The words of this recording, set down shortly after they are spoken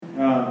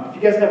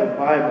If you guys have a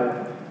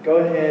Bible, go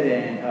ahead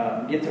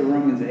and get to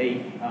Romans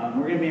 8.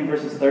 We're going to be in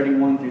verses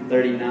 31 through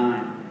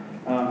 39,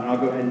 and I'll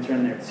go ahead and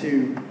turn there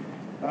too.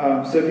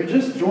 So if you're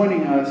just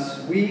joining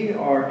us, we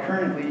are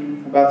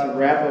currently about to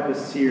wrap up a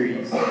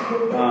series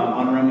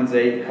on Romans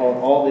 8 called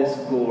All This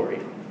Glory.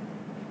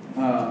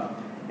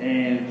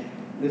 And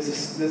this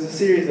is a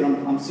series that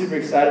I'm super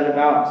excited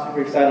about. I'm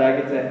super excited I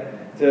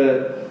get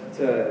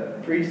to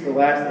preach the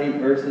last 8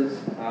 verses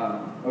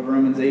of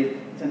Romans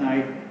 8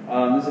 tonight.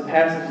 This is a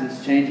passage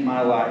that's changed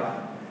my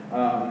life.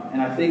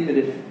 And I think that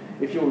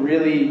if you'll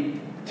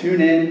really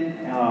tune in,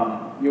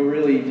 you'll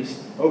really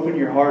just open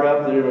your heart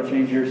up, that it'll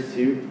change yours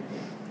too.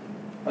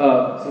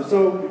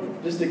 So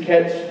just to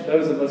catch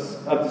those of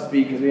us up to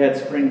speed, because we had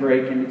spring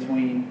break in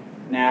between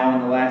now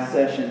and the last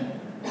session.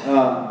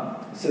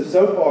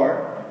 So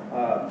far,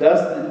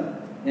 Dustin,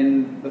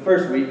 in the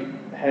first week,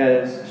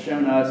 has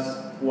shown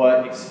us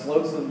what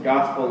explosive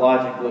gospel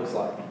logic looks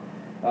like.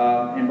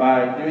 And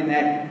by doing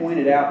that, he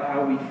pointed out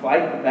how we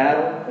fight the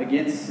battle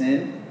against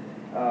sin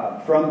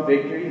from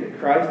victory that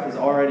Christ has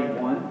already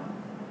won,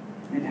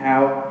 and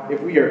how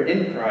if we are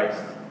in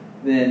Christ,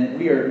 then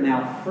we are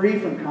now free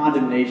from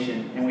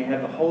condemnation, and we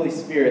have the Holy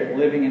Spirit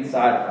living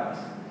inside of us.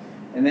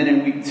 And then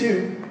in week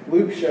 2,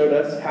 Luke showed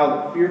us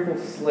how the fearful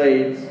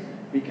slaves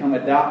become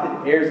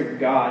adopted heirs of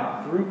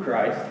God through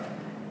Christ,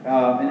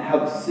 and how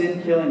the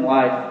sin-killing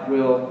life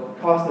will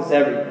cost us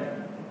everything.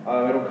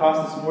 It'll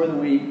cost us more than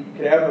we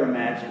could ever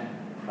imagine,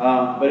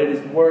 but it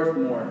is worth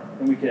more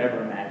than we could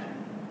ever imagine.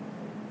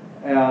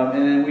 And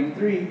then in week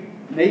 3,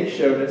 Nate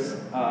showed us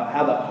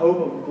how the hope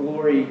of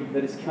glory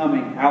that is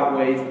coming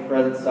outweighs the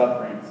present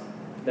sufferings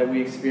that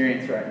we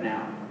experience right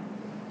now.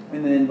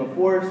 And then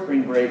before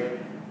spring break,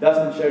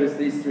 Dustin showed us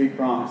these 3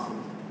 promises.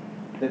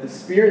 That the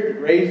Spirit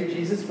that raised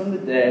Jesus from the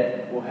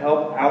dead will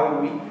help our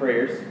weak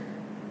prayers.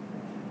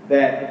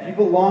 That if you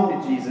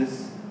belong to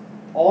Jesus,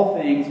 all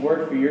things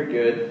work for your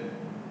good.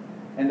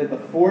 And that the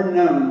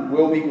foreknown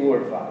will be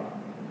glorified.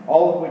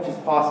 All of which is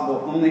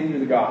possible only through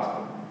the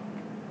gospel.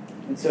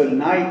 And so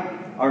tonight,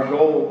 our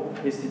goal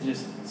is to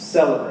just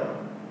celebrate.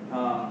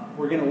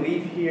 We're going to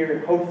leave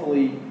here,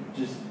 hopefully,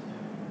 just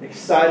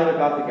excited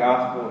about the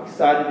gospel,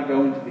 excited to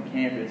go into the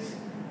campus,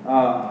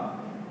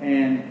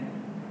 and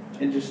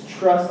just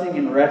trusting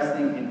and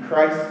resting in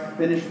Christ's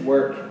finished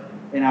work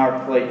in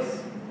our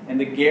place, and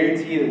the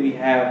guarantee that we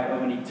have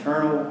of an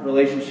eternal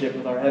relationship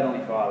with our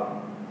Heavenly Father.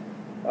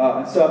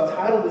 And so I've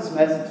titled this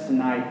message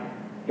tonight,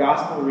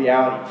 Gospel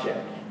Reality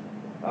Check.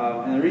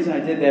 And the reason I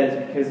did that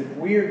is because if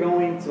we are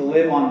going to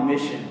live on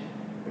mission,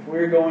 if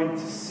we're going to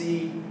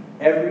see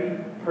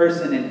every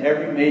person in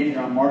every major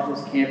on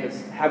Marshall's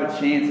campus have a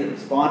chance at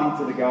responding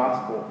to the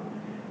gospel,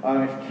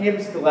 if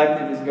Campus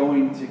Collective is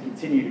going to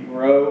continue to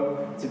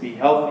grow, to be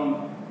healthy,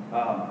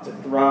 to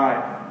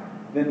thrive,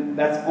 then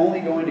that's only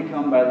going to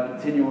come by the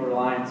continual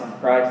reliance on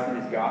Christ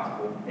and His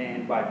gospel,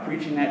 and by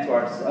preaching that to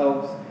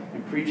ourselves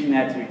and preaching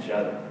that to each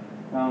other.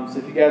 So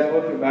if you guys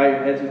will, if you bow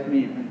your heads with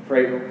me and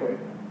pray real quick.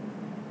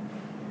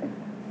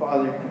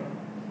 Father,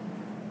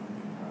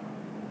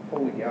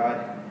 Holy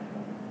God,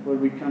 Lord,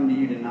 we come to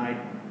you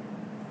tonight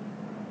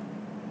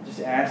just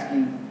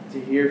asking to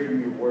hear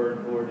from your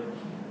word, Lord.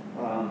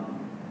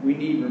 We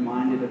need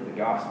reminded of the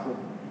gospel.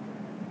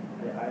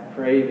 I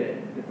pray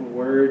that the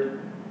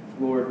word,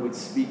 Lord, would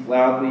speak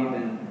loudly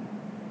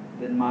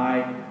than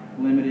my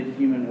limited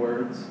human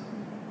words,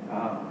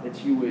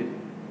 that you would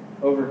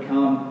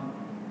overcome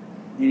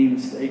any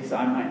mistakes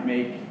I might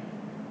make,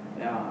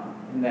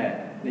 and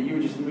that you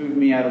would just move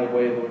me out of the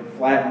way, Lord,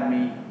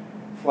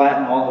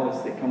 flatten all of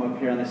us that come up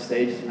here on this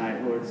stage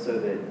tonight, Lord, so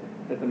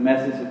that the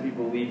message that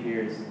people leave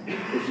here is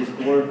just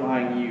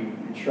glorifying you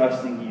and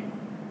trusting you,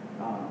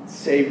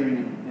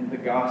 savoring in the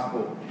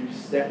gospel, and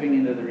just stepping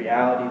into the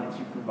reality that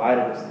you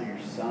provided us through your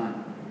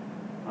Son.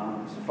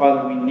 So,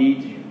 Father, we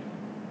need you.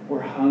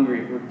 We're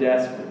hungry. We're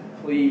desperate.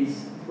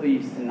 Please,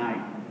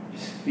 tonight,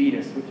 just feed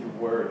us with your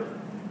word.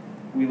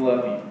 We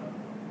love you.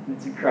 And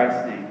it's in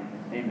Christ's name.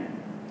 Amen.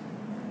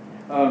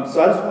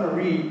 So I just want to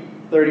read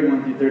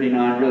 31 through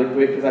 39 really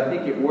quick, because I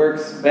think it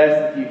works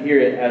best if you hear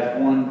it as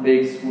one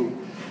big swoop.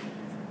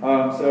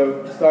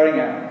 So starting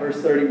at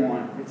verse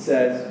 31, it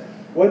says,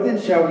 "What then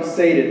shall we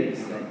say to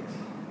these things?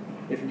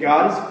 If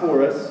God is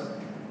for us,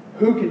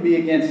 who can be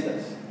against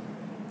us?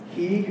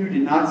 He who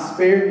did not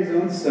spare his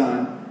own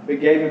Son, but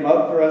gave him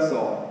up for us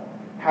all,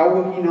 how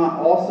will he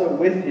not also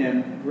with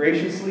him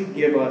graciously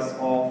give us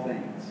all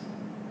things?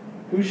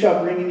 Who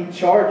shall bring any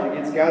charge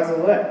against God's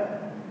elect?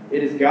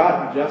 It is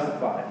God who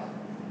justifies.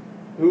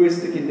 Who is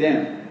to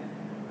condemn?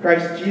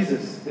 Christ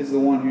Jesus is the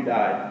one who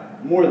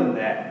died. More than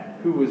that,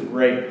 who was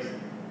raised,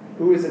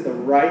 who is at the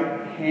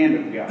right hand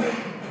of God,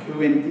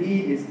 who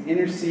indeed is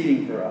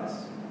interceding for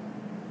us.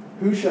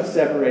 Who shall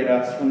separate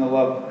us from the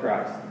love of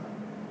Christ?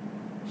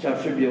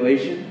 Shall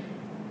tribulation,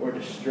 or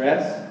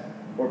distress,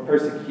 or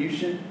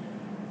persecution,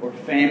 or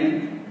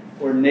famine,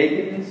 or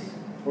nakedness,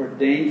 or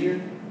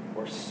danger,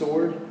 or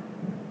sword?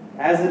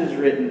 As it is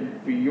written,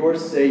 for your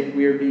sake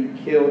we are being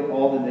killed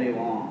all the day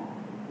long.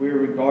 We are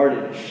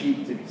regarded as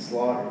sheep to be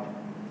slaughtered.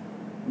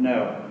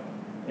 No,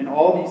 In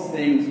all these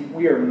things,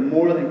 we are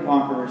more than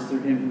conquerors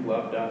through him who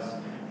loved us.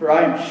 For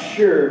I am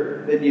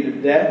sure that neither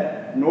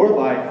death, nor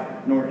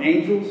life, nor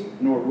angels,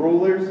 nor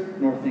rulers,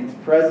 nor things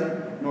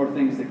present, nor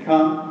things to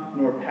come,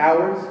 nor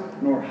powers,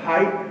 nor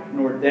height,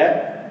 nor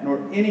depth, nor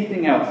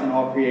anything else in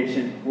all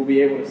creation will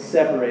be able to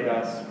separate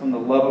us from the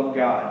love of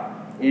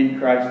God in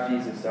Christ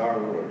Jesus our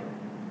Lord.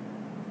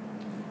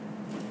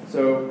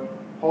 So,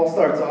 Paul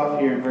starts off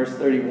here in verse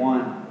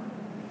 31.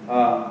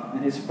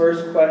 And his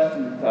first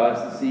question to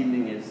us this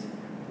evening is,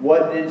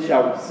 what then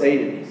shall we say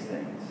to these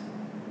things?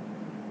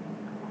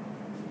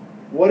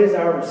 What is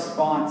our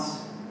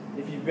response?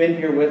 If you've been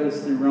here with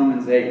us through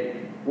Romans 8,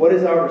 what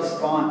is our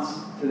response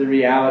to the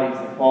realities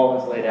that Paul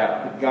has laid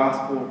out, the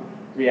gospel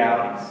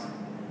realities?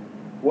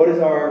 What is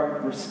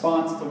our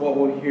response to what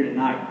we'll hear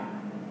tonight?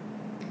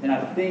 And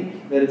I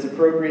think that it's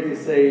appropriate to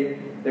say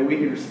that we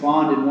could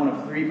respond in one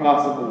of three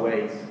possible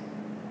ways.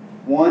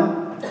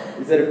 One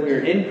is that if we are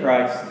in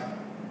Christ,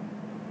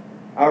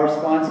 our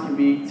response can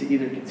be to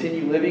either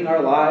continue living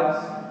our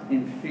lives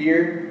in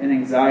fear and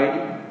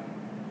anxiety,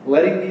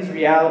 letting these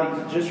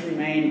realities just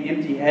remain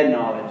empty head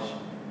knowledge,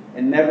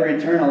 and never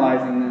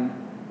internalizing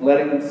them,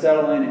 letting them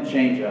settle in and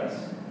change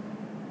us.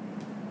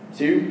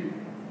 Two,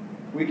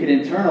 we could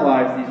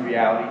internalize these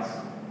realities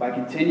by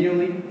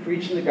continually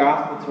preaching the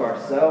gospel to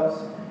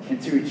ourselves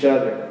and to each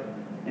other,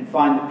 and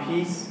find the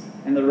peace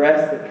and the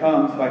rest that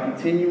comes by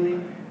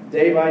continuing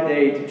day by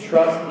day to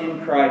trust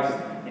in Christ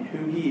and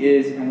who He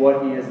is and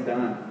what He has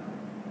done.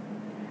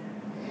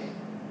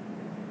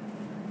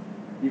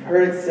 You've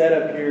heard it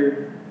said up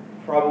here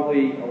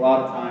probably a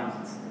lot of times.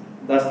 It's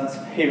Dustin's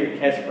favorite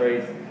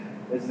catchphrase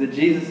is that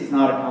Jesus is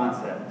not a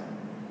concept.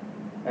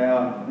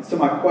 And so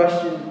my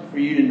question for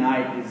you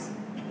tonight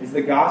is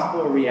the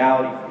gospel a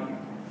reality for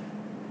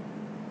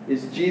you?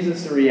 Is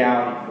Jesus a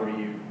reality for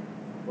you?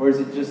 Or is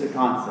it just a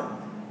concept?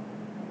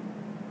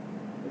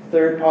 The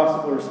third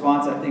possible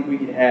response I think we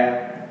could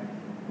have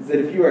is that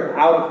if you are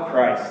out of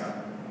Christ,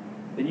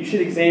 then you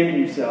should examine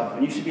yourself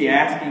and you should be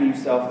asking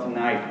yourself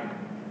tonight,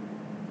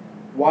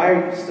 why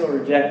are you still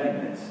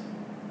rejecting this?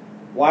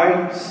 Why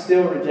are you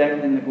still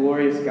rejecting the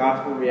glorious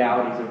gospel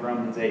realities of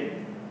Romans 8?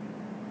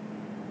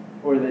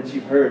 Or that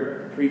you've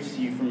heard preached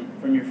to you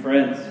from your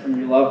friends, from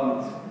your loved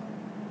ones?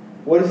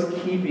 What is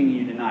keeping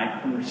you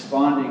tonight from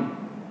responding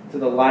to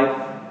the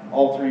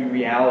life-altering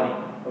reality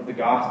of the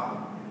gospel?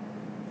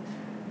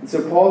 And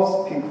so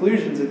Paul's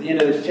conclusions at the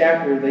end of this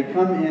chapter, they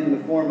come in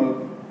the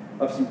form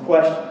of some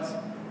questions.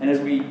 And as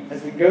we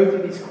go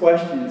through these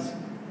questions,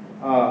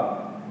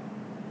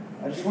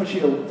 I just want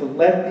you to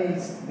let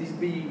these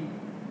be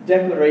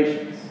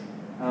declarations.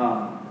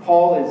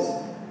 Paul is,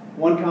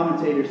 one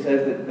commentator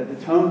says that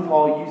the tone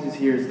Paul uses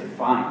here is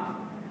defiant.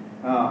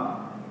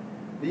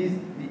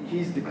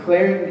 He's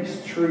declaring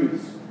these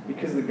truths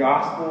because the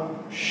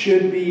gospel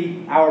should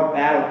be our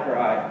battle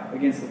cry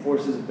against the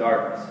forces of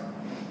darkness.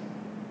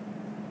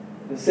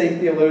 The same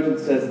theologian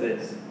says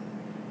this: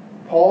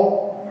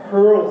 Paul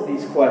hurls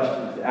these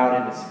questions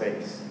out into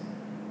space,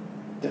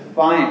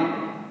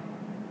 defiantly,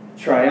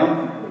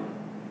 triumphantly,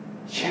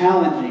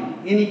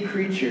 challenging any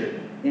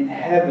creature in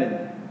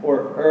heaven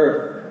or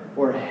earth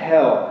or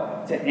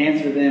hell to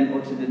answer them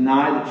or to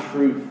deny the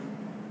truth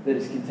that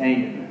is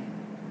contained in them.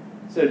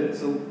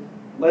 So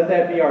let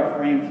that be our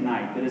frame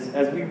tonight, that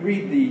as we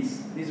read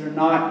these are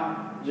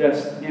not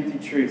just empty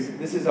truths.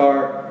 This is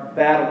our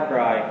battle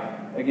cry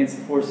against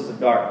the forces of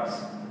darkness.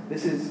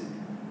 This is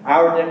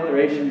our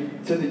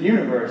declaration to the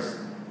universe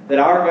that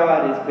our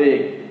God is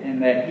big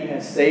and that He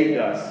has saved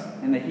us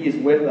and that He is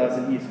with us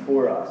and He is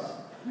for us.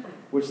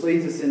 Which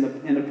leads us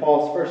into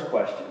Paul's first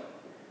question.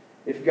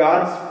 If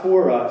God is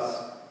for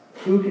us,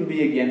 who can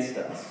be against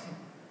us?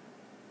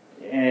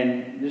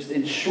 And just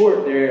in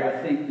short there,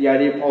 I think the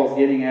idea Paul's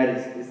getting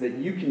at is that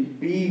you can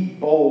be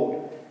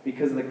bold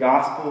because the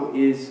gospel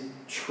is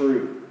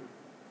true.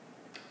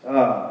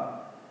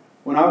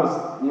 When I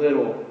was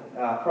little,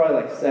 probably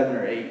like 7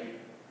 or 8,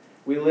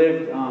 we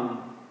lived,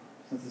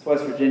 since it's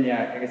West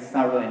Virginia, I guess it's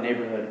not really a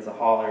neighborhood, it's a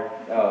holler.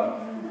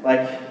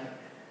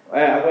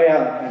 Way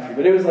out in the country,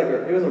 but it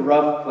was a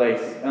rough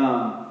place.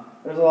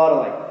 There was a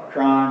lot of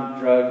crime,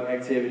 drug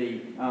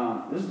activity.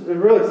 It was a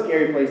really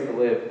scary place to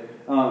live.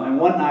 And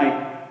one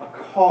night, a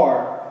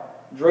car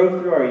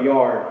drove through our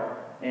yard,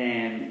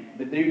 and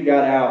the dude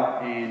got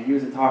out, and he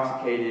was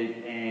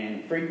intoxicated,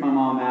 and freaked my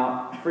mom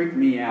out, freaked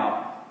me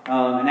out.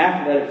 And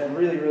after that, it was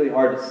really, really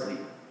hard to sleep.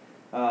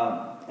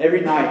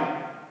 Every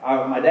night,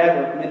 my dad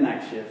worked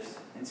midnight shifts,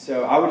 and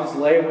so I would just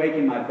lay awake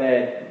in my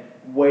bed,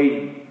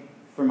 waiting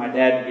for my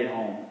dad to get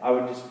home.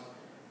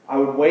 I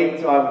would wait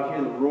until I would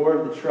hear the roar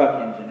of the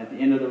truck engine at the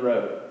end of the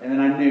road. And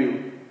then I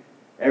knew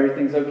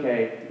everything's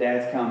okay,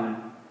 Dad's coming.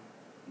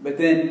 But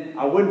then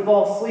I wouldn't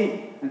fall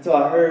asleep until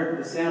I heard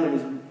the sound of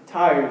his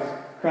tires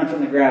crunch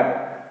on the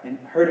gravel and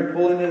heard him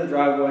pull into the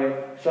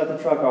driveway, shut the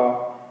truck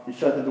off, and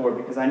shut the door,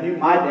 because I knew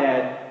my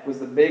dad was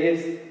the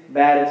biggest,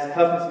 baddest,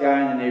 toughest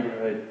guy in the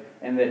neighborhood,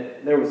 and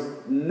that there was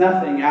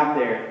nothing out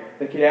there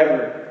that could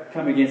ever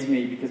come against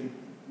me, because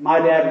my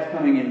dad was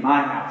coming in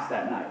my house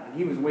that night, and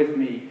he was with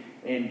me,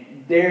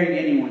 and daring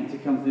anyone to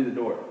come through the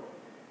door.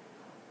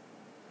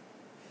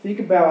 Think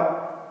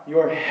about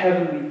your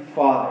heavenly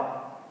Father,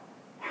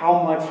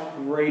 how much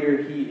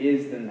greater He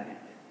is than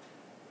that.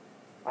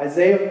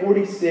 Isaiah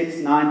 46,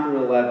 9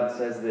 through 11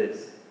 says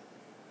this.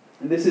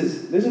 And this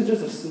is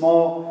just a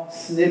small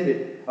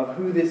snippet of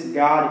who this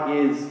God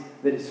is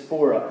that is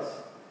for us.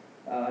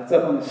 It's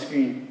up on the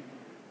screen.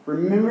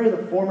 Remember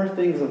the former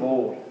things of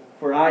old,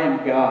 for I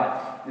am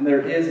God, and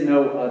there is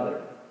no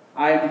other.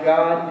 I am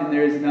God, and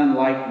there is none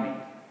like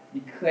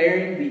me,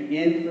 declaring the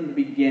end from the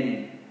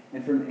beginning,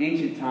 and from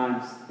ancient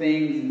times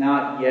things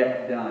not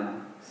yet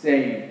done,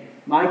 saying,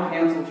 my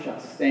counsel shall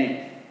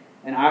stand,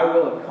 and I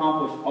will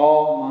accomplish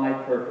all my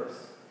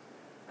purpose.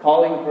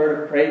 Calling a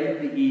bird of prey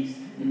from the east,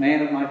 the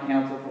man of my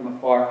counsel from a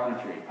far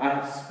country. I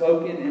have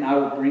spoken, and I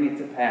will bring it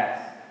to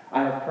pass.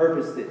 I have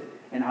purposed it,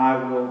 and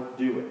I will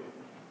do it.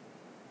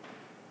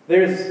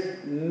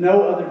 There's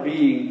no other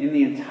being in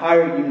the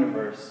entire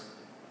universe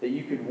that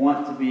you could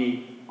want to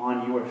be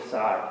on your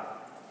side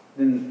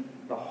than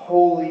the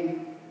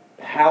holy,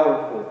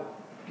 powerful,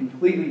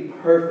 completely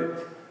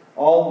perfect,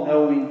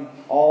 all-knowing,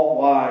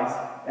 all-wise,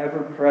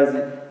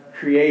 ever-present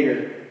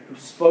Creator who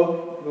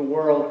spoke the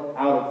world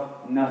out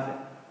of nothing.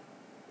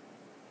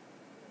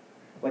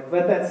 Let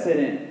that sit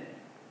in.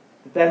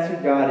 That's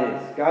who God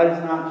is. God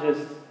is not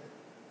just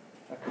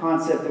a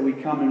concept that we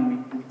come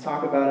and we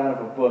talk about out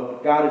of a book.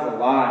 But God is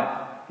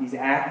alive. He's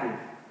active.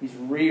 He's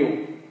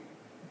real.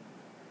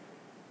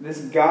 This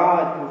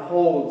God who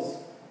holds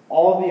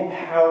all the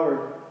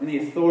power and the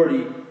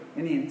authority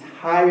in the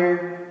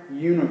entire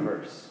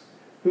universe,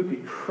 who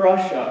could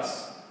crush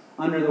us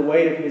under the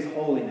weight of His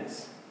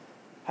holiness,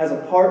 has,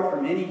 apart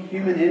from any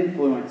human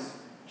influence,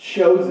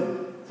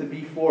 chosen to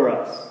be for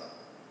us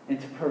and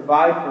to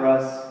provide for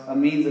us a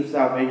means of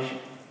salvation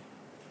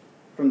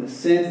from the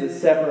sins that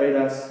separate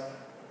us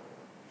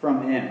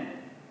from Him.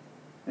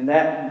 And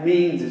that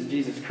means is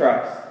Jesus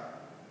Christ.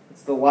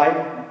 It's the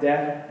life,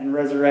 death, and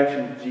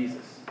resurrection of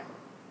Jesus.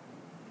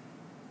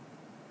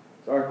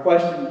 So our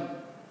question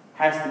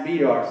has to be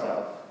to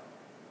ourselves,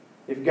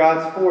 if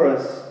God's for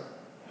us,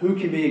 who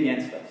can be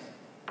against us?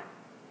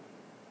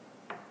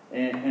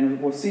 And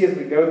we'll see as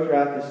we go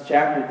throughout this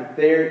chapter that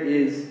there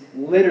is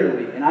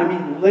literally, and I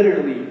mean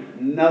literally,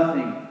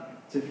 nothing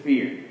to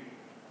fear.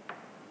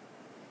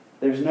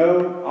 There's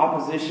no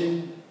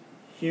opposition,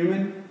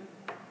 human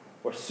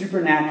or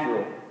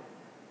supernatural,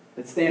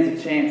 that stands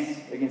a chance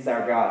against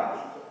our God.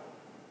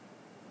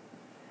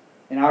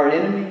 And our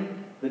enemy,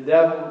 the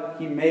devil,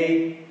 he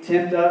may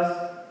tempt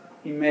us,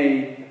 he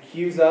may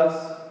accuse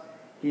us,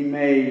 he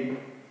may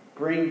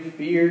bring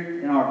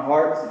fear in our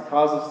hearts and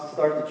cause us to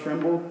start to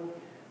tremble.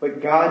 But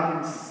God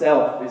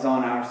Himself is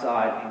on our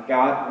side, and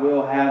God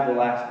will have the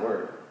last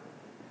word.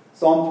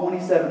 Psalm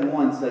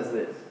 27:1 says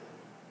this,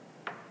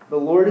 the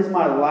Lord is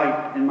my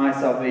light and my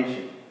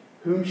salvation.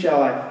 Whom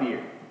shall I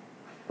fear?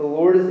 The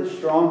Lord is the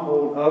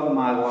stronghold of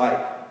my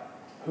life.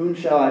 Whom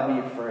shall I be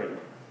afraid?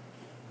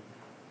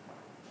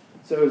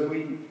 So as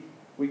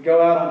we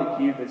go out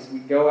onto campus, we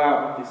go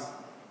out with this,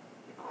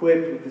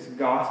 equipped with this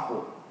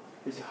gospel,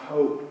 this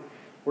hope.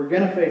 We're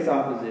going to face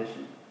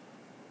opposition.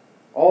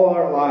 All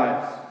our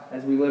lives,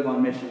 as we live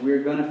on mission,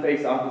 we're going to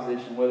face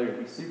opposition, whether it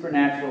be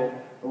supernatural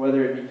or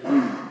whether it be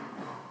human.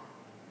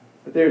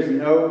 But there's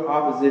no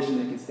opposition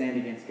that can stand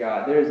against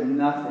God. There is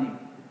nothing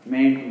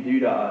man can do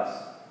to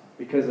us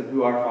because of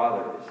who our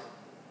Father is.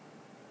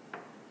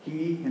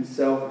 He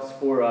Himself is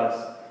for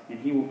us, and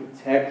He will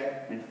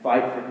protect and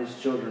fight for His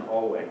children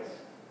always.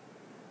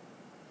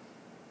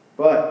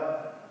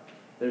 But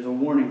there's a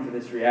warning to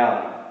this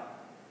reality,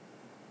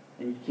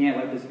 and you can't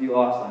let this be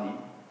lost on you.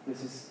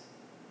 This is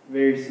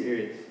very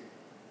serious.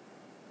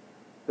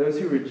 Those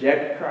who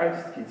reject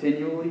Christ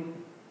continually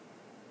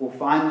will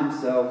find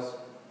themselves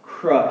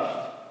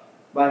crushed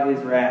by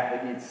His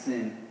wrath against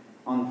sin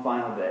on the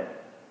final day.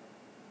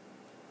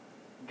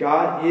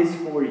 God is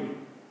for you.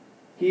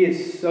 He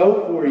is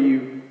so for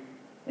you,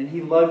 and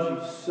He loves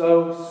you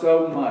so,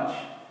 so much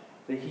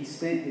that He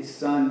sent His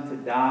Son to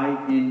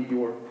die in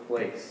your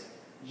place.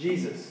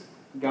 Jesus,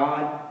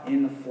 God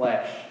in the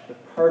flesh, the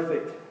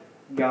perfect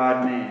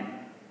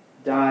God-man,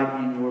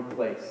 died in your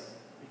place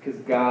because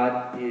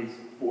God is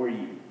for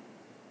you.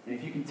 And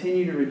if you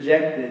continue to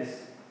reject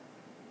this,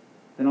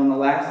 then on the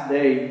last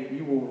day,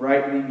 you will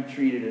rightly be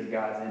treated as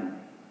God's enemy.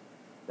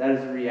 That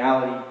is a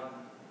reality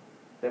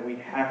that we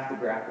have to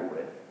grapple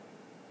with.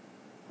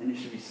 And it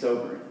should be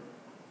sobering.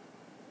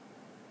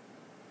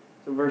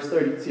 So verse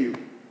 32.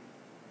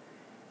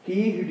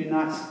 He who did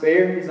not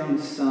spare His own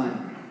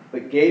Son,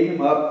 but gave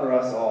Him up for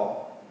us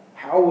all,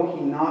 how will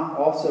He not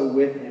also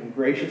with Him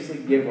graciously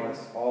give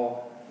us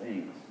all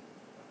things?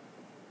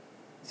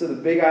 So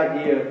the big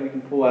idea we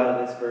can pull out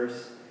of this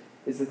verse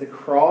is that the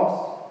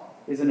cross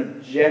is an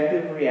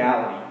objective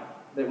reality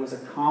that was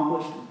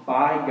accomplished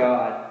by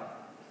God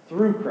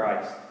through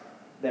Christ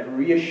that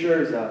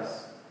reassures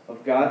us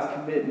of God's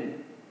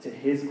commitment to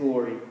His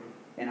glory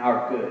and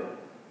our good.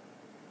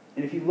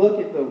 And if you look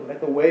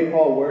at the way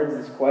Paul words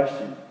this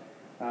question,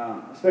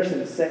 especially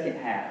the second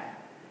half,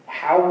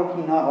 how will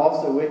he not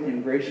also with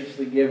him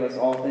graciously give us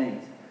all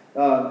things?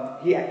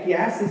 He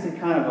asks this in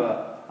kind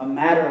of a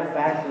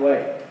matter-of-fact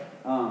way.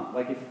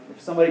 Like if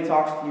somebody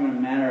talks to you in a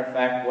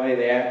matter-of-fact way,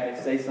 they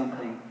say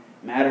something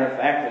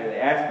matter-of-factly, they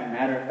ask you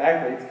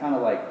matter-of-factly, it's kind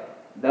of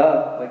like,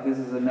 duh, like this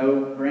is a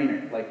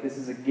no-brainer, like this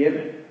is a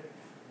given.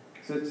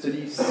 So do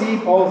you see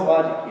Paul's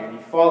logic here? Do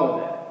you follow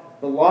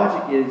that? The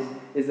logic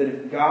is that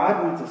if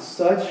God went to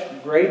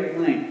such great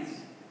lengths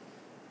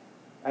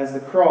as the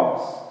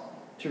cross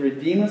to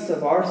redeem us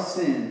of our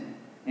sin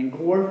and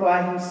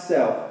glorify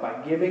himself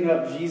by giving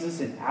up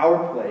Jesus in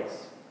our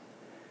place,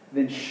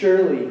 then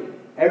surely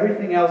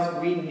everything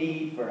else we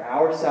need for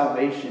our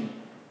salvation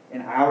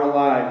in our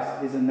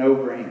lives is a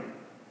no-brainer.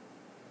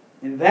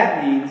 And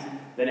that means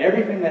that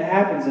everything that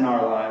happens in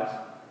our lives,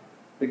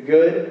 the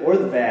good or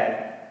the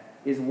bad,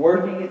 is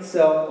working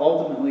itself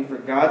ultimately for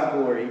God's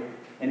glory.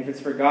 And if it's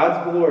for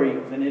God's glory,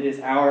 then it is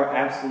our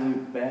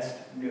absolute best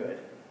good.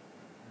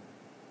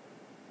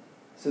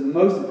 So the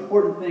most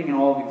important thing in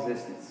all of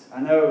existence,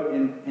 I know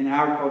in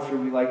our culture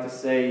we like to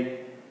say,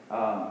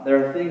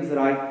 there are things that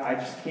I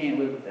just can't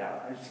live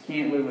without. I just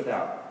can't live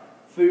without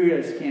food.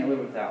 I just can't live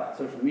without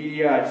social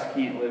media. I just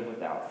can't live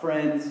without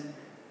friends.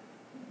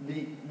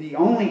 The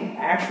only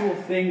actual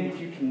thing that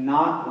you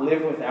cannot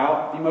live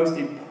without, the most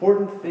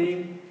important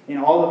thing in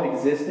all of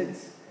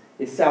existence,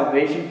 is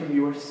salvation from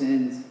your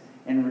sins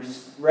and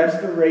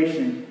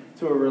restoration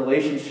to a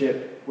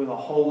relationship with a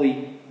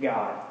holy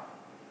God.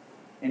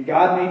 And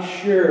God made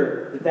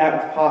sure that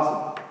that was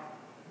possible.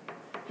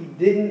 He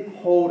didn't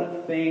hold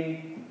a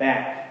thing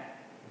back.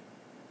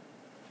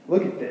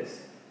 Look at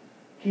this.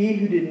 He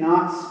who did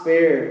not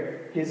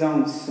spare his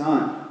own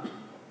son.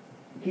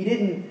 He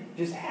didn't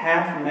just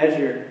half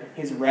measure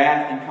his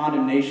wrath and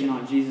condemnation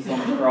on Jesus on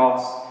the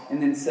cross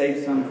and then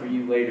save some for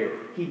you later.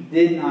 He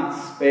did not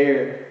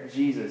spare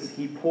Jesus.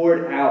 He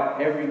poured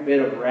out every bit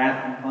of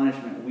wrath and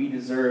punishment we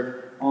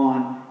deserve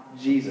on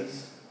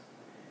Jesus.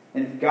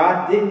 And if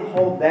God didn't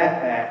hold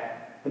that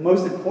back, the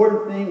most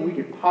important thing we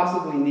could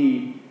possibly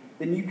need,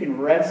 then you can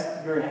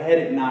rest your head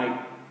at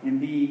night and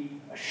be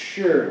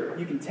assured.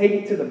 You can take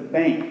it to the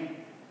bank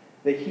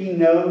that He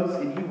knows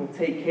and He will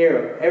take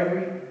care of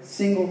every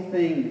single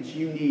thing that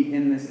you need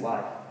in this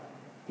life.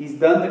 He's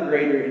done the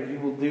greater and He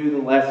will do the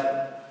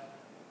lesser.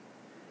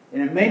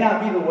 And it may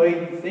not be the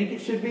way you think it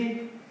should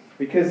be,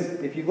 because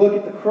if you look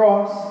at the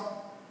cross,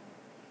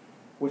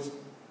 which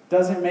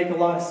doesn't make a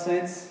lot of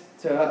sense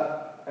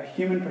to a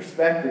human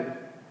perspective,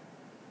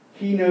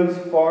 He knows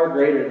far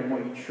greater than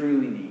what you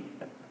truly need.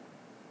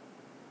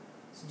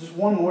 So just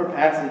one more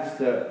passage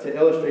to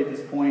illustrate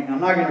this point. And I'm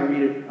not going to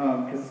read it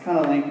because it's kind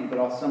of lengthy, but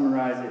I'll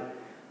summarize it.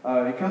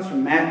 It comes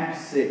from Matthew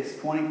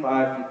 6,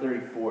 25 through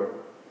 34.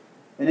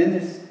 And in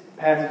this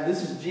passage,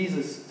 this is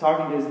Jesus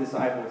talking to His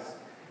disciples.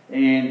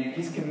 And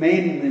He's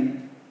commanding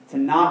them to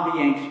not be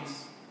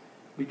anxious,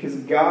 because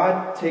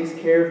God takes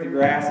care of the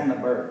grass and the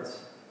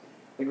birds.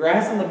 The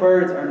grass and the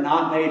birds are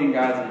not made in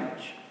God's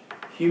image.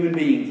 Human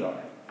beings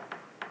are.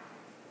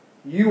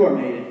 You are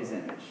made in His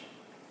image.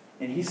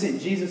 And He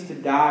sent Jesus to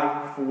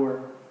die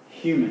for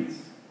humans.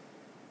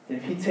 And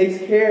if He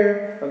takes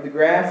care of the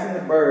grass and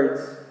the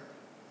birds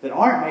that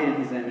aren't made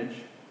in His image,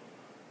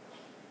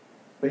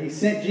 but He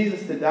sent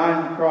Jesus to die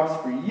on the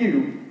cross for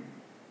you,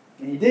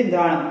 and He didn't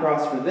die on the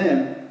cross for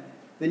them,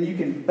 then you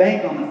can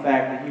bank on the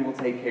fact that He will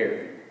take care of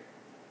you,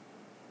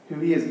 who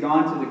He has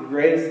gone to the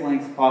greatest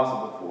lengths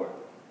possible for.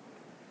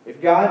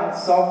 If God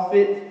saw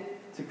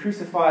fit to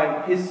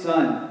crucify His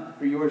Son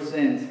for your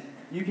sins,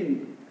 you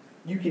can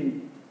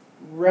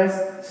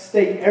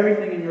stake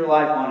everything in your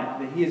life on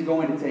it, that He is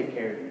going to take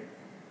care of you.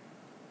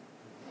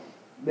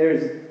 There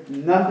is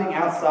nothing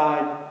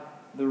outside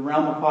the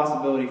realm of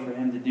possibility for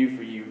Him to do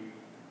for you,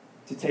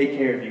 to take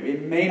care of you.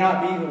 It may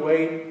not be the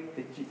way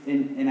that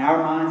in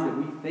our minds that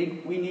we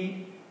think we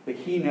need, but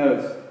He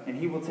knows, and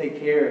He will take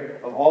care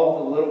of all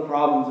of the little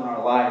problems in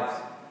our lives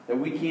that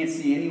we can't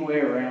see any way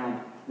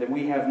around, that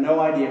we have no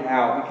idea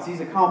how, because He's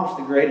accomplished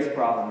the greatest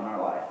problem in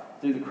our life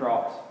through the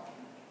cross.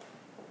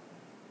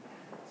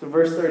 So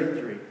verse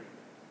 33.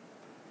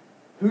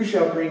 Who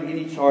shall bring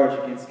any charge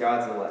against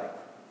God's elect?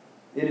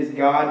 It is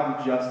God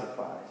who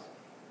justifies.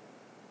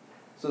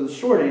 So the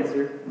short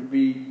answer would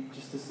be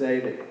just to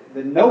say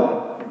that no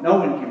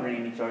one can bring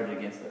any charge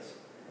against us.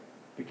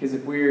 Because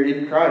if we're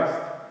in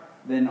Christ,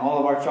 then all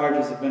of our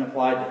charges have been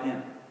applied to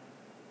Him.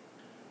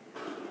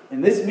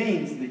 And this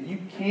means that you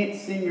can't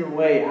sin your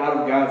way out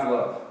of God's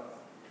love.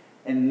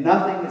 And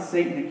nothing that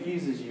Satan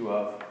accuses you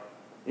of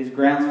is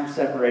grounds for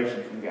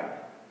separation from God.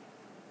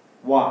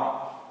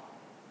 Why?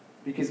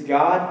 Because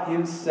God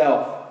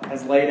Himself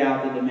has laid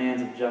out the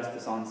demands of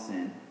justice on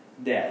sin,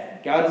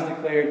 death. God has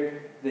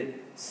declared that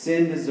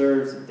sin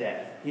deserves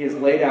death. He has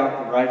laid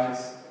out the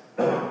righteous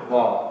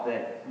law,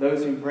 that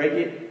those who break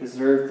it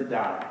deserve to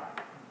die.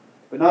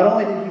 But not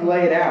only did He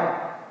lay it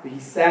out, but He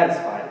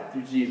satisfied it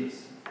through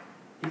Jesus.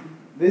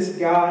 This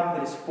God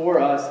that is for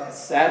us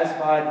has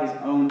satisfied His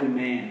own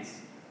demands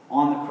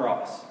on the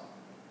cross.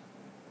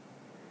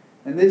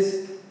 And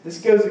this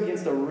goes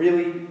against a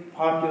really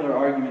popular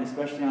argument,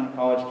 especially on a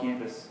college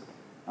campus,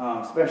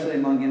 especially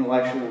among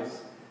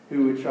intellectuals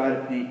who would try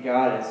to paint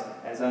God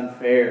as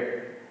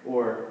unfair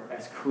or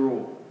as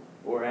cruel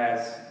or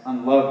as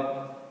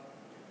unloving.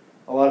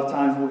 A lot of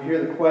times we'll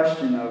hear the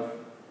question of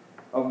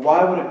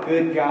why would a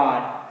good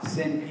God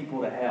send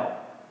people to hell?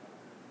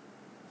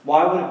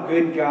 Why would a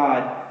good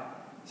God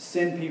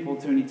send people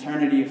to an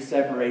eternity of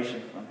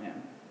separation from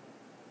Him?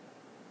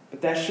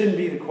 But that shouldn't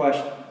be the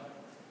question.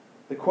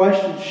 The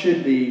question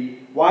should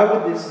be, why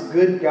would this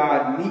good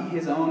God meet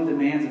His own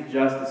demands of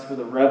justice for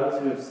the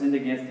rebels who have sinned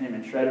against Him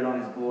and treaded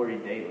on His glory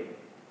daily?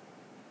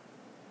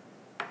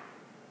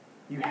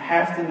 You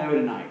have to know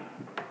tonight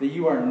that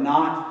you are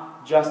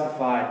not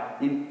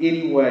justified in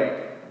any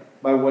way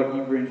by what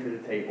you bring to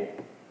the table.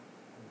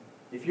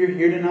 If you're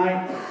here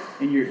tonight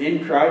and you're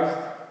in Christ,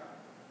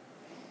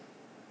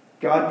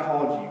 God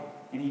called you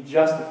and He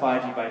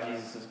justified you by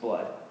Jesus'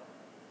 blood.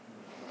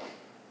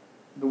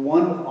 The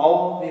one with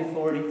all the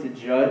authority to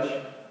judge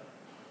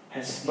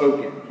has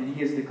spoken, and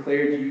He has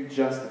declared you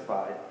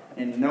justified,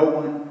 and no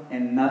one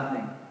and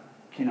nothing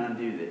can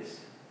undo this.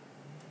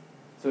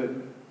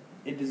 So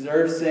it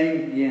deserves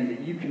saying again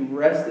that you can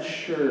rest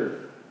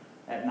assured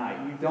at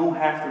night. You don't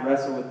have to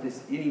wrestle with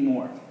this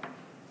anymore.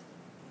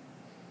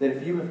 That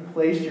if you have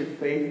placed your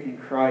faith in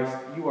Christ,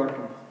 you are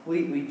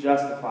completely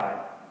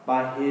justified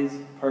by His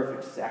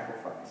perfect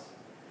sacrifice.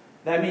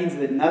 That means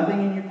that nothing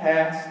in your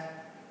past,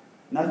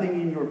 nothing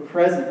in your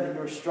present that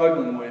you're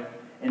struggling with,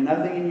 and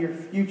nothing in your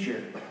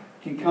future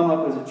can come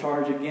up as a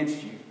charge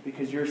against you,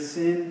 because your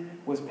sin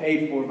was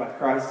paid for by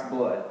Christ's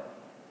blood.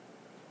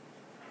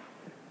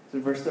 So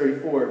verse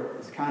 34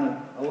 is kind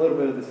of a little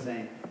bit of the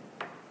same.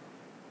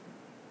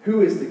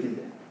 Who is to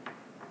condemn?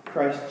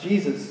 Christ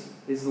Jesus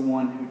is the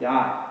one who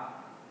died.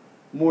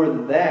 More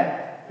than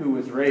that, who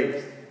was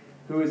raised,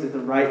 who is at the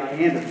right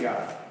hand of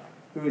God,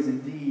 who is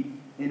indeed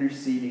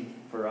interceding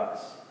for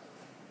us.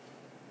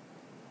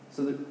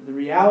 So the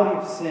reality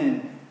of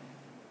sin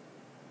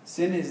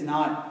is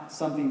not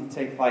something to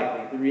take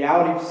lightly. The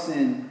reality of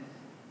sin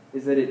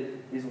is that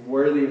it is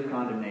worthy of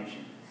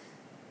condemnation.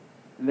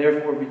 And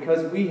therefore,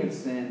 because we have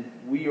sinned,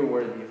 we are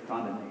worthy of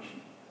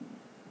condemnation.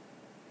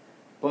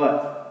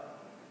 But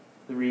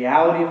the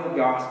reality of the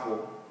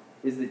gospel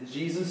is that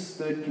Jesus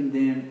stood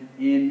condemned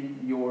in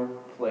your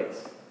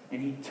place.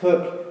 And He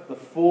took the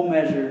full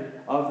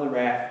measure of the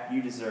wrath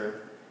you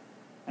deserve.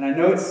 And I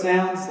know it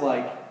sounds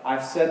like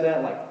I've said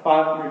that like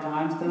 500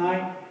 times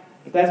tonight,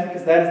 but that's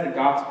because that is the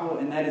gospel,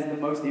 and that is the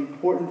most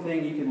important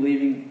thing you could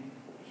leave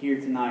here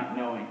tonight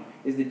knowing,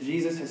 is that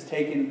Jesus has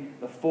taken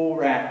the full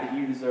wrath that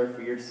you deserve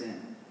for your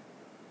sin.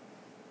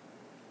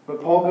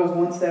 But Paul goes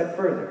one step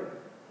further.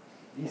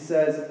 He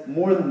says,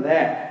 more than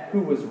that,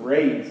 who was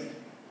raised.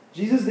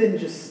 Jesus didn't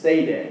just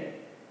stay dead.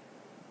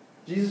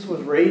 Jesus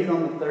was raised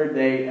on the third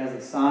day as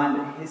a sign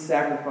that His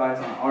sacrifice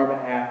on our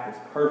behalf was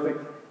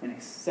perfect and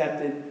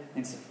accepted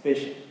and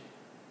sufficient.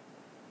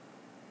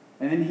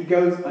 And then He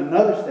goes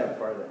another step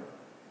further,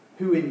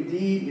 who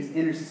indeed is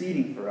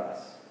interceding for us.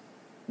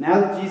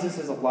 Now that Jesus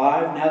is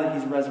alive, now that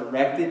He's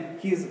resurrected,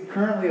 He is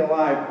currently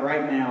alive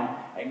right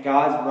now at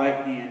God's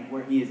right hand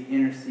where He is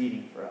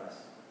interceding for us.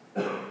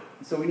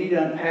 So we need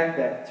to unpack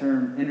that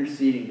term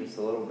interceding just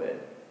a little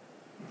bit.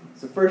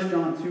 So 1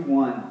 John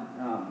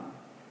 2:1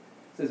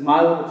 says,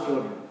 "My little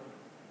children,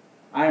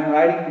 I am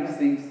writing these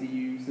things to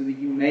you so that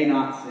you may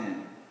not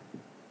sin.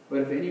 But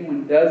if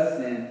anyone does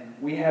sin,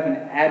 we have an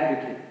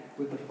advocate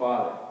with the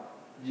Father,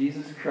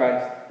 Jesus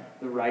Christ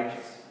the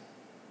righteous."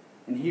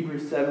 And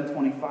Hebrews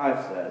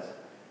 7:25 says,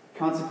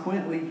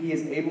 "Consequently, He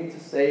is able to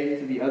save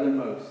to the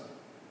uttermost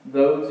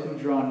those who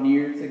draw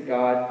near to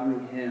God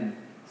through Him,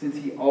 since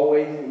He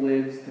always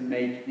lives to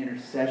make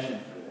intercession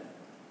for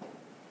them."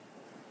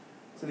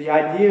 So the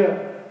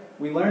idea,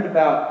 we learned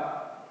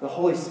about the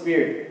Holy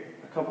Spirit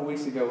a couple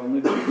weeks ago when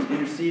Luke was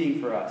interceding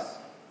for us.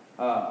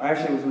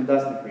 Actually, it was when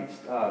Dustin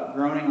preached.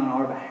 Groaning on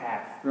our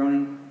behalf.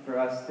 Groaning for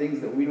us things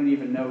that we don't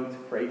even know to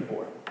pray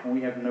for when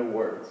we have no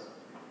words.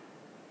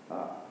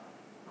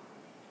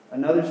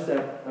 Another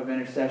step of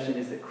intercession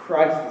is that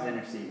Christ is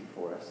interceding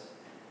for us.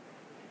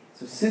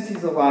 So since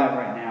He's alive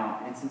right now,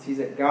 and since He's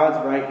at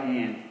God's right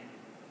hand,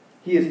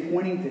 He is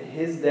pointing to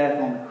His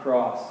death on the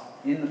cross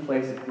in the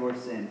place of your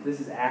sins. This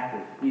is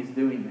active. He is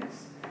doing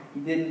this.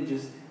 He didn't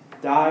just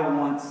die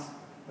once.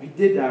 He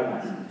did die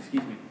once.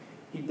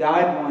 He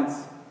died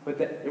once, but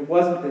it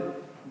wasn't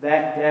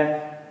that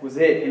death was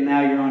it, and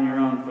now you're on your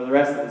own for the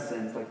rest of the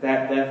sins. Like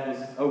that death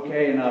was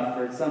okay enough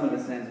for some of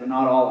the sins, but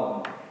not all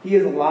of them. He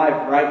is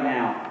alive right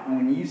now. And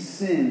when you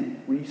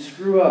sin, when you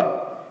screw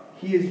up,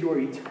 He is your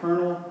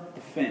eternal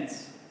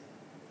defense.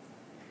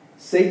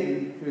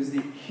 Satan, who is the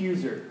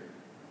accuser,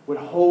 would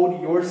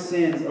hold your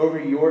sins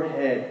over your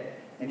head,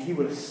 and he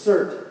would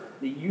assert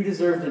that you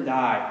deserve to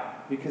die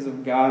because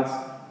of God's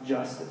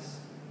justice.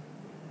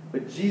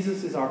 But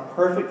Jesus is our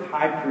perfect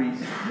high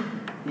priest.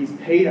 He's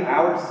paid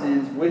our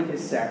sins with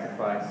His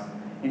sacrifice,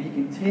 and He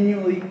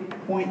continually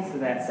points to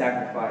that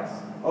sacrifice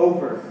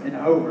over and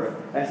over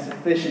as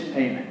sufficient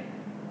payment.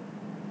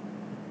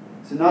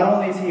 So not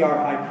only is He our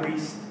high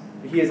priest,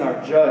 but He is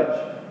our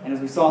judge. And as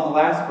we saw in the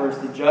last verse,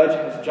 the judge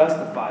has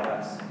justified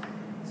us.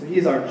 So he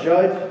is our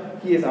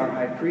judge, he is our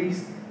high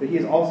priest, but he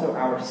is also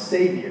our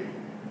Savior.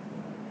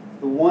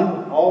 The one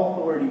with all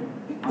authority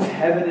on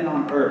heaven and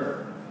on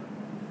earth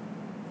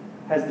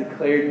has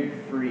declared you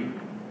free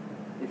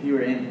if you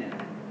are in him.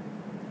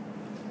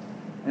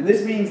 And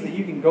this means that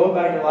you can go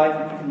about your life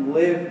and you can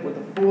live with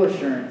the full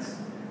assurance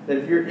that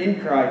if you're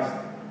in Christ,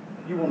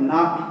 you will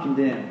not be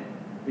condemned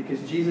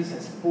because Jesus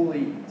has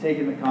fully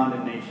taken the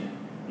condemnation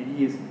and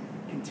he is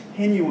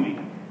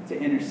continuing to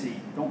intercede.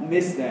 Don't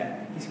miss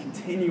that. He's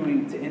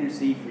continuing to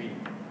intercede for you.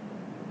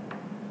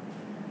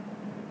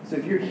 So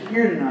if you're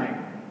here tonight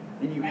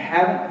and you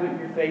haven't put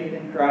your faith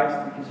in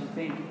Christ because you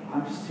think,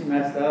 I'm just too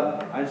messed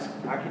up, I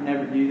can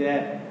never do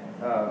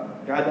that,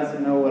 God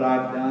doesn't know what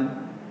I've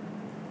done.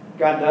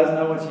 God does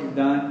know what you've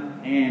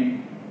done,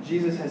 and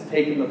Jesus has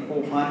taken the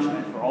full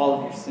punishment for all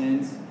of your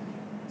sins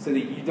so that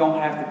you don't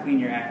have to clean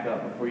your act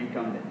up before you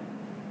come to him.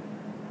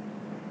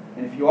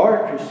 And if you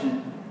are a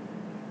Christian,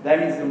 that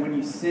means that when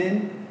you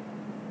sin,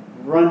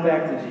 run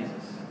back to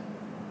Jesus.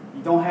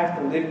 You don't have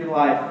to live your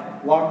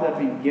life locked up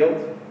in guilt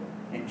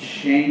and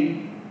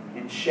shame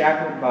and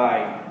shackled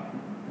by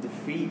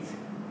defeat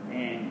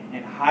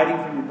and hiding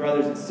from your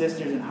brothers and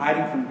sisters and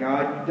hiding from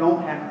God. You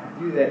don't have to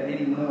do that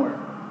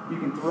anymore. You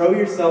can throw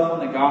yourself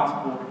on the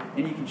gospel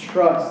and you can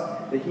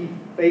trust that he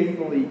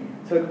faithfully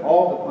took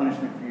all the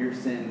punishment for your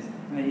sins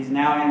and that he's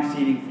now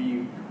interceding for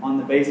you on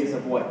the basis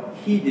of what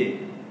he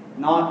did,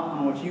 not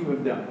on what you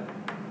have done.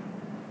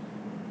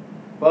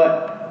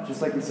 But,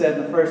 just like we said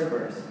in the first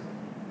verse,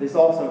 this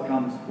also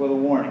comes with a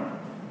warning.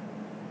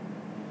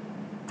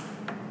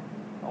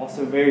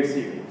 Also very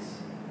serious.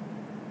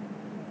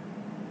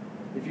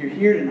 If you're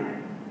here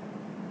tonight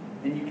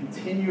and you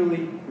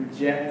continually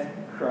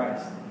reject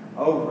Christ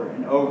over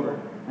and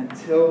over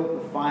until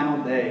the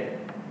final day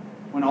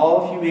when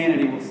all of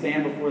humanity will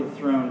stand before the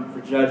throne for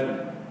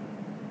judgment,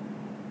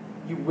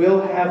 you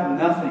will have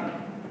nothing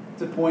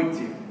to point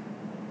to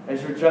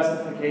as your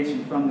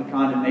justification from the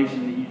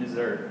condemnation that you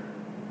deserve.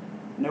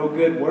 No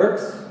good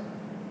works,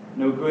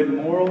 no good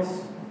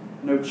morals,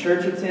 no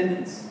church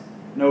attendance,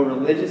 no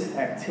religious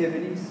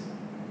activities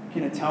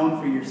can atone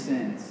for your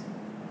sins.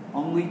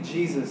 Only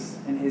Jesus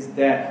and his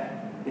death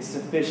is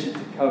sufficient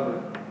to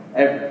cover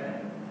everything.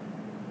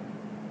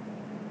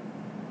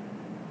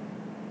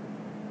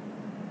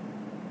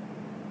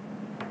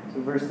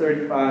 So verse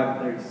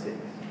 35 and 36.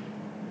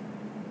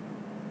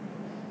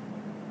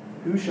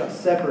 Who shall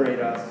separate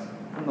us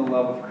from the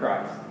love of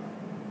Christ?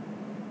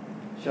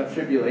 Shall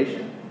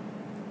tribulation,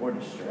 or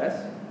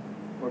distress,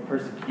 or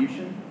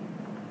persecution,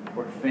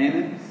 or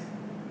famine,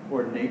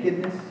 or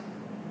nakedness,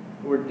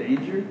 or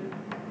danger,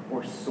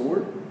 or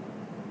sword?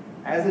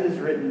 As it is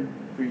written,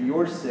 for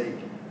your sake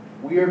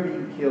we are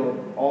being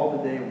killed all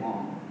the day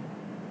long.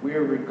 We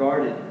are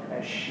regarded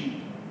as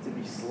sheep to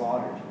be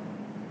slaughtered.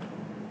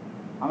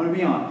 I'm going to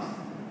be honest.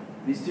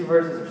 These two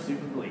verses are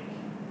super bleak.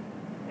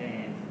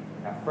 And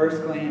at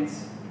first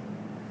glance,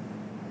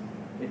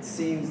 it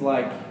seems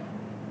like,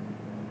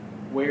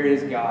 where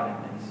is God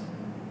in this?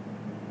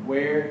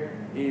 Where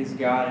is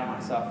God in my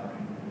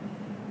suffering?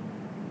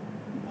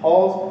 And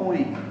Paul's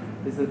point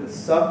is that the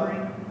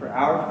suffering for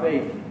our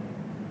faith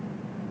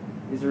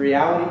is a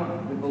reality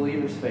that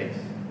believers face.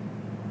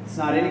 It's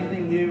not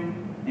anything new,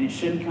 and it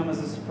shouldn't come as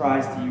a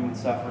surprise to you when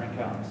suffering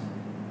comes.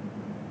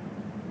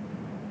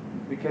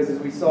 Because as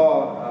we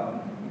saw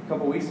a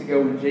couple weeks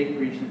ago when Jake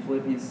preached in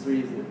Philippians 3,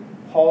 is that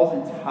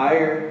Paul's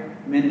entire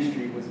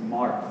ministry was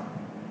marked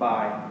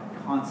by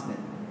constant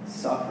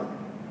suffering.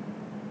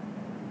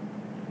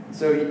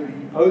 So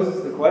he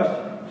poses the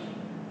question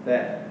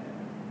that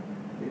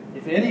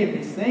if any of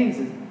these things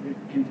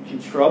can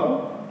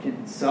trouble,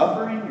 can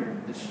suffering or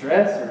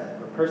distress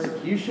or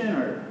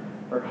persecution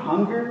or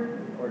hunger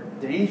or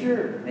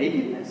danger or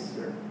nakedness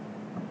or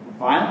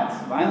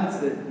violence,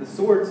 the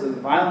sorts of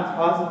violence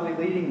possibly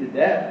leading to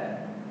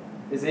death,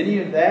 can any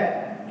of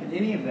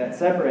that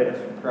separate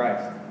us from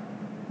Christ?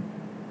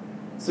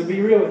 So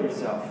be real with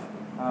yourself.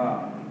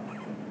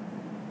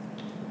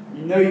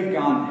 You know you've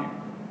gone there.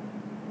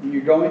 When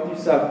you're going through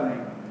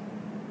suffering,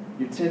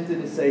 you're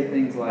tempted to say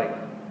things like,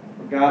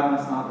 well, God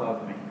must not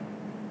love me.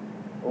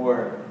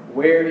 Or,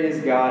 where is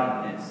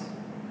God in this?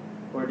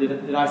 Or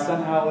did I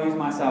somehow lose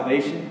my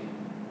salvation?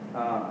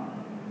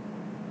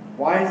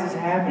 Why is this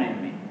happening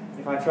to me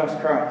if I trust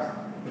Christ?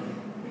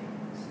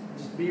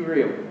 Just be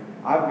real.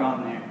 I've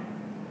gone there.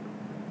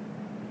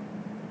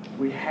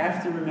 We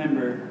have to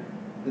remember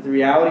that the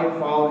reality of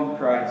following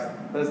Christ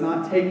does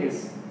not take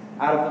us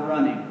out of the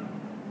running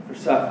for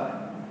suffering.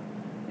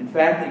 In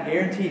fact, it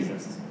guarantees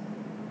us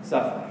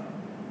suffering.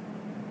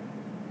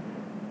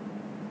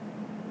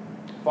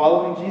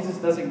 Following Jesus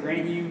doesn't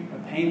grant you a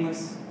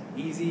painless,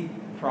 easy,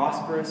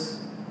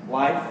 prosperous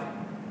life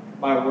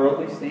by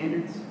worldly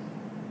standards.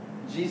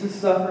 Jesus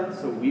suffered,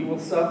 so we will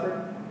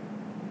suffer.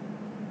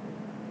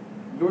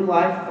 Your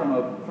life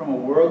from a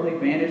worldly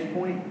vantage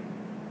point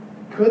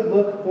could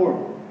look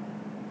horrible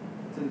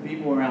to the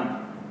people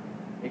around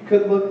you. It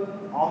could look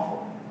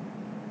awful.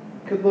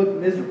 It could look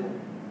miserable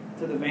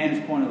to the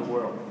vantage point of the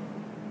world.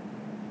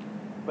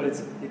 But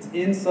it's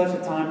in such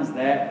a time as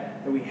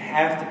that we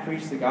have to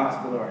preach the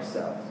gospel to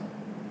ourselves.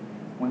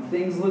 When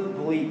things look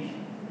bleak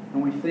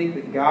and we think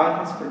that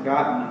God has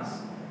forgotten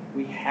us,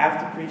 we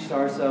have to preach to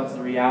ourselves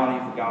the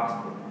reality of the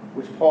gospel,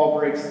 which Paul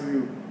breaks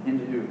through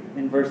into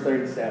in verse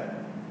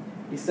 37.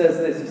 He says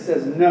this, he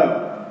says,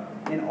 "No,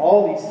 in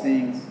all these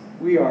things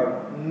we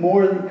are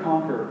more than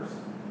conquerors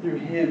through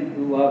Him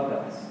who loved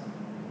us."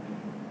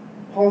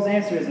 Paul's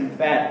answer is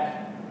emphatic.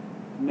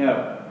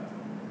 No.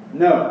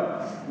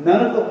 No.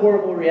 None of the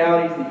horrible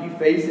realities that you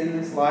face in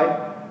this life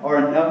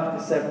are enough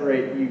to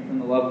separate you from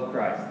the love of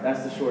Christ.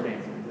 That's the short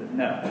answer.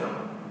 No.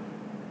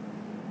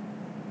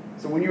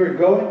 So when you are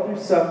going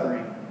through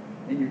suffering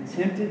and you're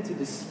tempted to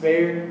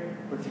despair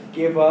or to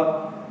give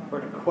up or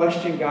to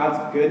question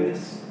God's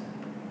goodness,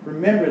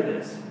 remember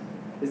this,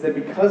 is that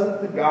because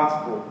of the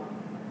gospel,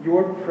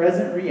 your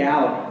present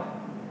reality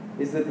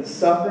is that the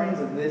sufferings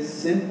of this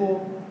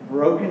sinful,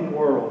 broken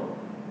world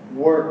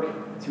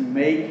work to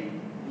make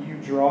you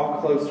draw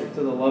closer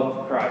to the love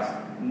of Christ,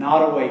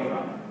 not away from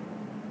it.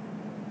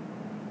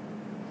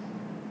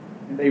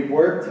 And they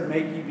work to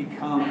make you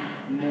become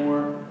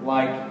more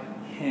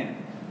like Him.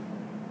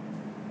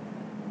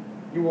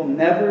 You will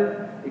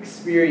never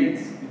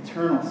experience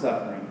eternal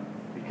suffering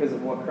because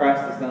of what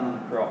Christ has done on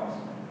the cross.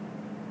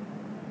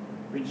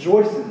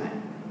 Rejoice in that.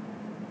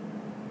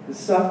 The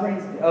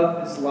sufferings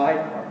of this life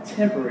are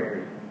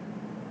temporary,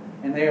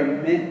 and they are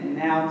meant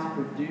now to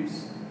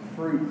produce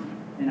fruit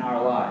in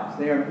our lives.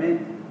 They are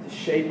meant to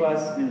shape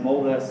us and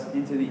mold us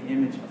into the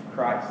image of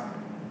Christ.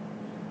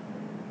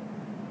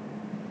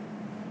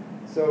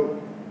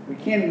 So we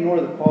can't ignore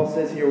that Paul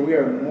says here we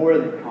are more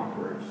than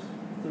conquerors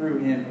through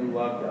Him who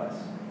loved us.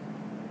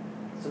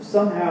 So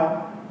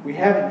somehow we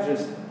haven't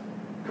just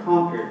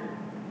conquered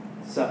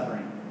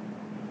suffering.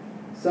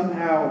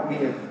 Somehow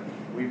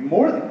we've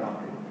more than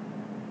conquered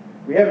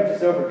it. We haven't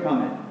just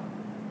overcome it.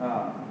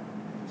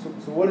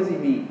 So what does he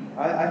mean?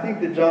 I think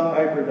that John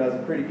Piper does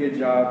a pretty good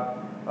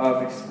job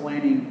of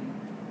explaining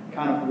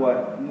kind of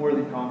what more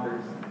than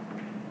conquerors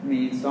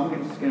means. So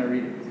I'm just going to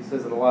read it because he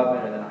says it a lot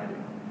better than I do.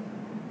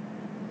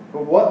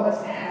 But what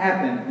must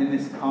happen in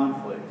this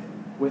conflict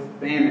with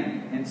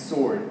famine and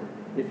sword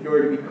if you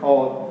are to be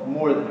called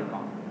more than a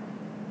conqueror?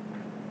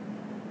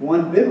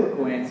 One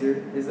biblical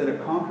answer is that a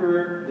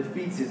conqueror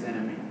defeats his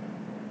enemy,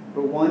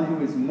 but one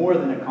who is more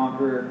than a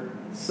conqueror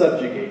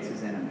subjugates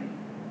his enemy.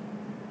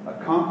 A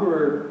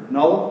conqueror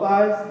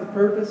nullifies the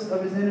purpose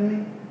of his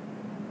enemy.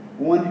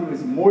 One who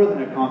is more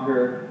than a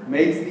conqueror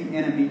makes the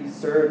enemy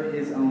serve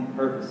his own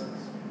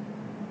purposes.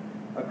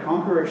 A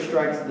conqueror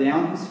strikes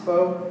down his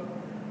foe.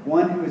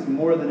 One who is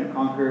more than a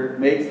conqueror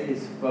makes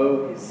his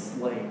foe his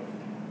slave.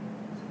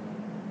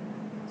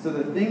 So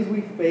the things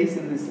we face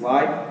in this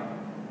life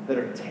that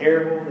are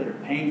terrible, that are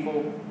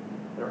painful,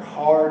 that are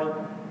hard,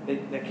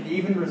 that could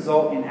even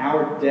result in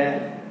our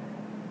death,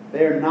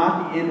 they are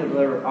not the end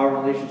of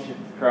our relationship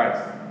with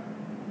Christ.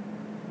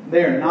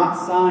 They are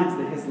not signs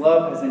that His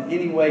love has in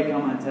any way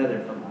come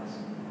untethered from us.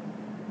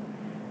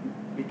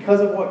 Because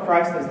of what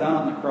Christ has done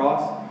on the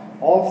cross,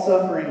 all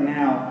suffering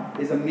now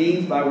is a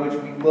means by which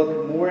we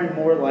look more and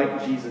more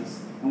like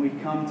Jesus, and we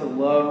come to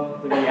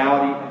love the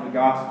reality of the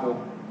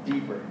gospel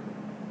deeper.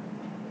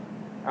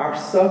 Our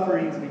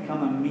sufferings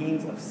become a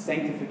means of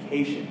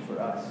sanctification for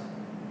us.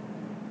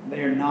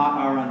 They are not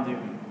our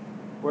undoing.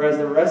 Whereas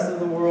the rest of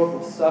the world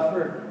will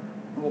suffer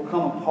and will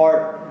come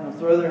apart and will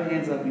throw their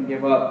hands up and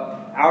give up,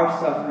 our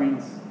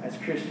sufferings as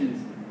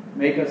Christians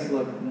make us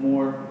look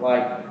more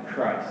like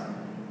Christ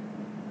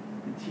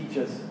and teach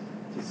us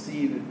to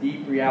see the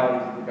deep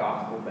realities of the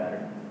gospel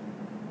better.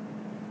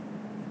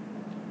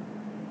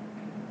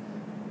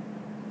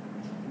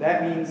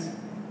 That means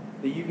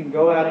that you can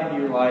go out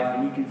into your life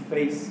and you can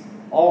face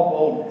all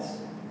boldness,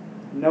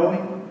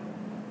 knowing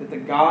that the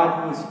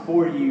God who is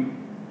for you,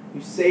 who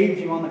saved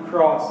you on the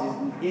cross,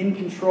 is in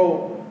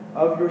control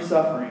of your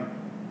suffering,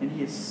 and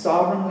He is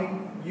sovereignly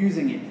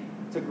using it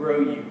to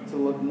grow you to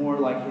look more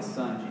like His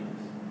Son, Jesus.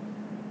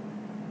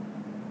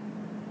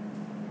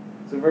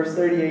 So verse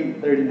 38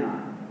 and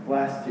 39,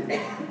 last two.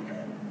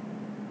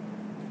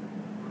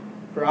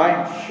 "For I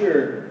am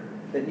sure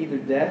that neither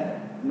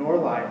death nor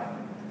life,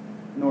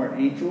 nor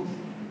angels,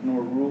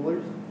 nor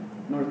rulers,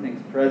 nor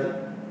things present,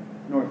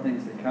 nor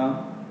things to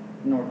come,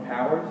 nor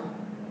powers,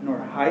 nor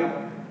height,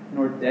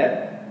 nor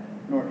depth,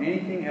 nor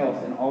anything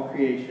else in all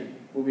creation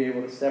will be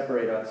able to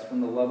separate us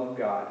from the love of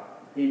God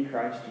in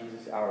Christ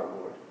Jesus our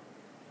Lord."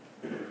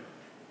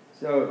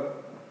 So,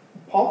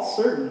 Paul's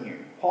certain here.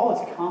 Paul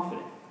is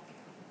confident.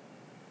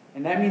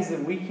 And that means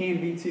that we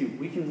can be too.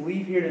 We can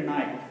leave here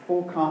tonight with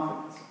full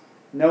confidence,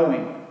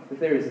 knowing that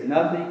there is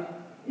nothing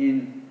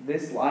in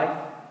this life.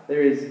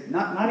 There is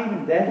not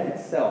even death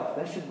itself.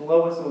 That should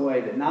blow us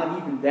away, that not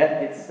even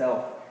death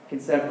itself can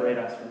separate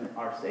us from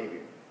our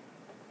Savior.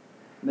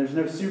 And there's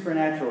no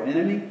supernatural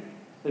enemy.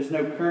 There's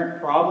no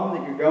current problem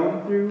that you're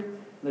going through.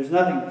 There's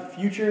nothing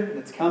future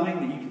that's coming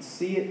that you can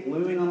see it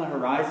looming on the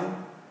horizon.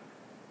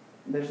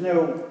 There's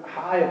no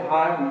high of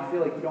high when you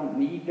feel like you don't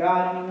need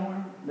God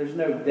anymore. There's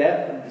no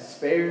depth of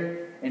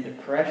despair and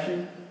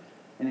depression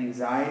and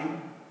anxiety.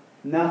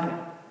 Nothing.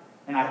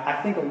 And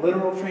I think a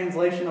literal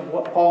translation of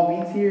what Paul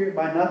means here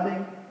by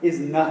nothing is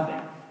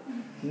nothing.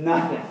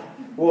 Nothing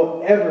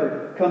will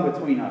ever come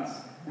between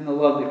us and the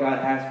love that God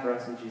has for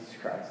us in Jesus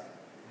Christ.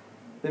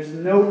 There's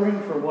no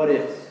room for what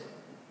ifs.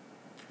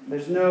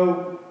 There's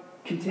no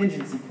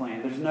contingency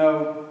plan. There's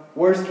no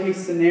worst case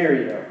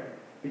scenario,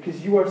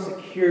 because you are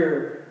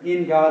secure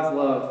in God's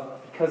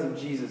love because of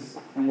Jesus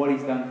and what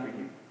He's done for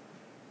you.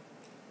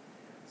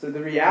 So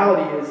the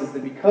reality is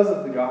that because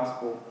of the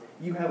gospel,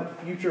 you have a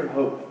future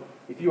hope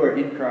if you are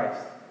in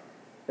Christ,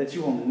 that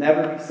you will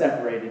never be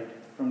separated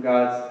from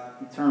God's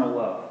eternal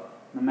love,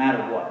 no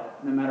matter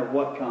what. No matter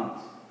what comes,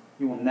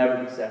 you will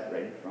never be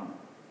separated from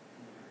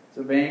it.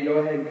 So band, go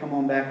ahead and come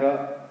on back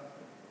up.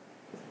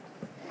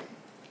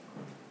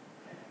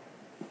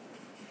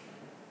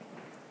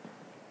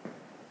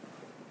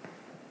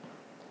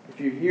 If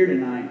you're here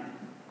tonight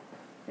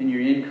and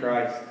you're in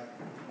Christ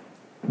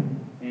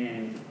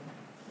and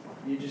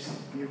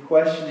you're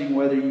questioning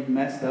whether you've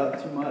messed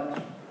up too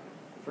much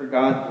for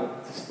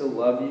God to still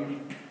love you,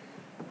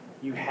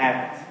 you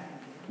haven't.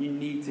 You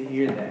need to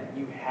hear that.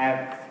 You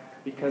haven't,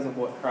 because of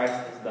what Christ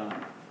has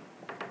done.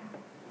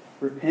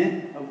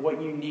 Repent of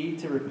what you need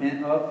to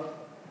repent of,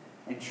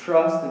 and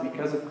trust that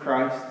because of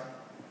Christ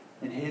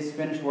and His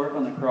finished work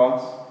on the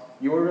cross,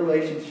 your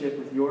relationship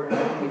with your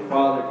Heavenly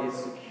Father is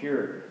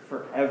secure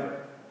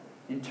forever.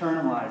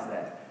 Internalize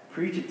that.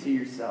 Preach it to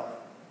yourself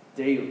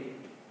daily.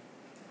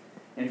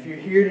 And if you're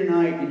here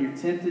tonight and you're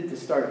tempted to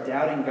start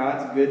doubting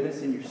God's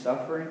goodness in your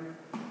suffering,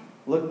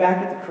 look back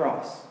at the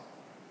cross.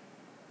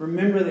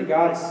 Remember that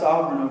God is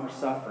sovereign over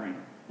suffering,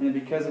 and that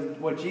because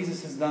of what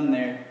Jesus has done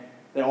there,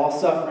 that all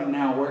suffering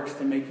now works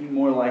to make you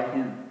more like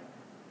Him.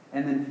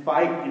 And then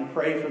fight and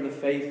pray for the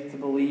faith to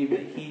believe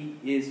that He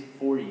is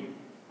for you.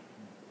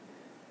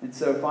 And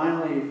so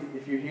finally,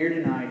 if you're here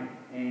tonight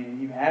and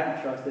you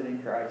haven't trusted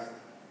in Christ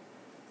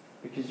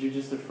because you're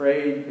just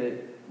afraid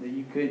that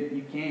you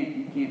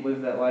can't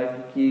live that life,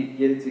 you can't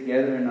get it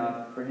together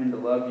enough for Him to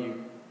love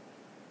you,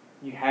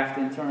 you have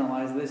to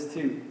internalize this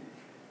too.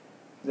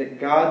 That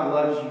God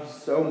loves you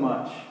so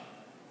much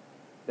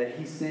that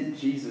He sent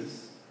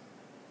Jesus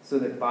so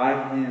that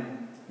by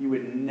Him you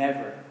would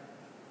never,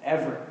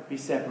 ever be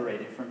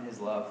separated from His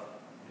love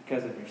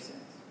because of your sins.